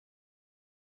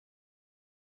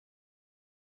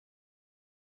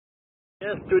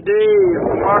Yes, today,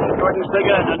 March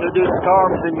 22nd, another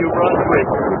storms in New Brunswick.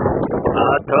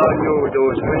 I tell you,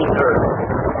 those winters.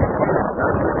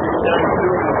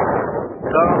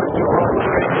 Storms in New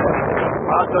Brunswick.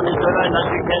 March 22nd, as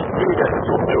you can see,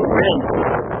 the wind.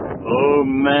 Oh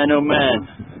man, oh man.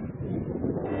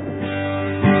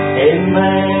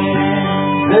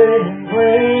 Amen, good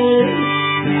praise,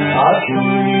 our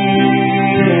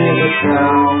sweet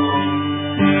sound.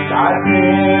 I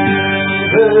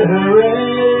never rest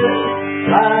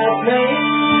like me.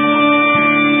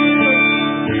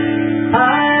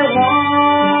 I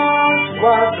once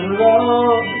was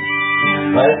lost,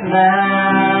 but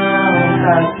now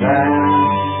I'm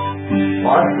found.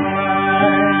 Was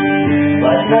blind,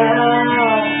 but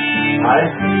now I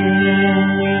see.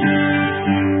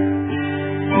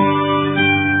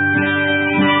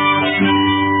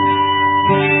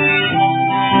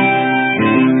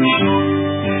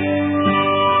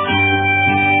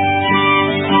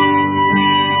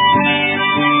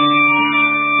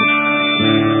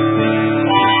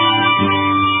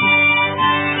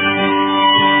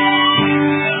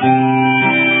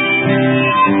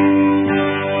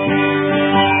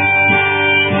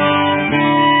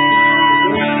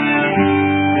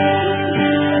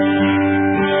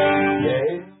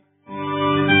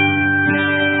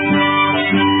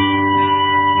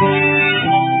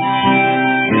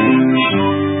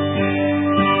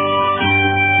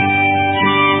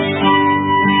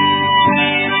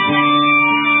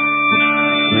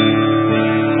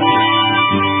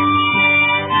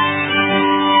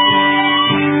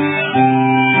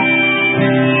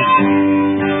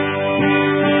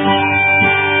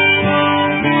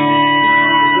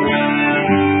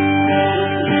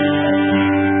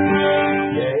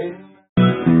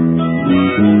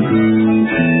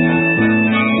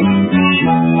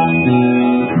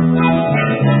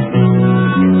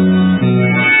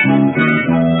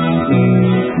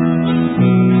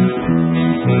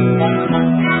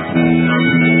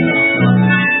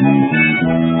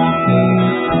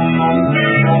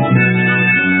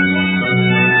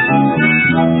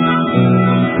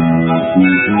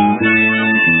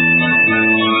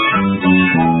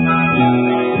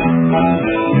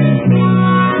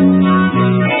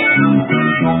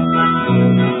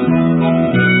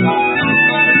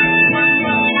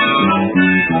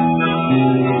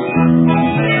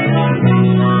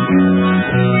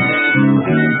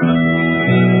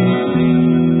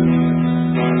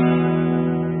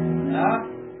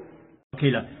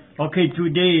 Okay,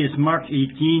 today is March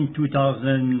 18,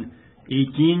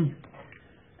 2018,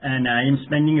 and I am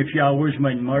spending a few hours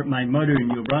with my mother in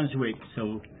New Brunswick.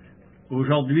 So,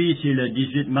 aujourd'hui, c'est le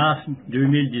 18 mars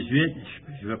 2018.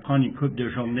 Je vais prendre une couple de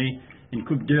journées, une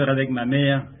couple d'heures avec ma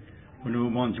mère au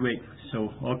Nouveau-Brunswick.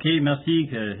 So, ok, merci,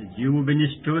 que Dieu vous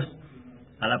bénisse tous.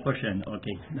 À la prochaine, ok.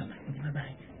 Bye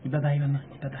bye. Bye bye, maman.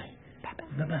 Bye bye.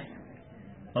 Bye bye.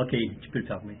 Ok, tu peux le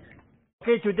fermer.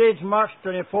 Okay, today is March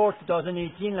 24,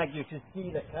 2018. Like you can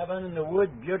see, the cabin in the wood,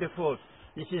 beautiful.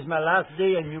 This is my last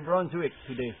day in New Brunswick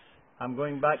today. I'm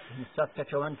going back to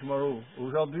Saskatchewan tomorrow.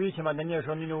 Aujourd'hui, c'est ma dernière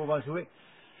journée au Nouveau-Brunswick.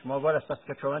 Je m'en vais à la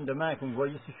Saskatchewan demain, comme vous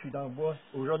voyez si je suis dans le bois.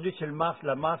 Aujourd'hui, c'est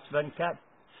la mars 24,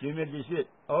 2018.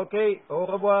 OK, au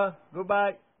revoir.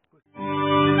 Goodbye.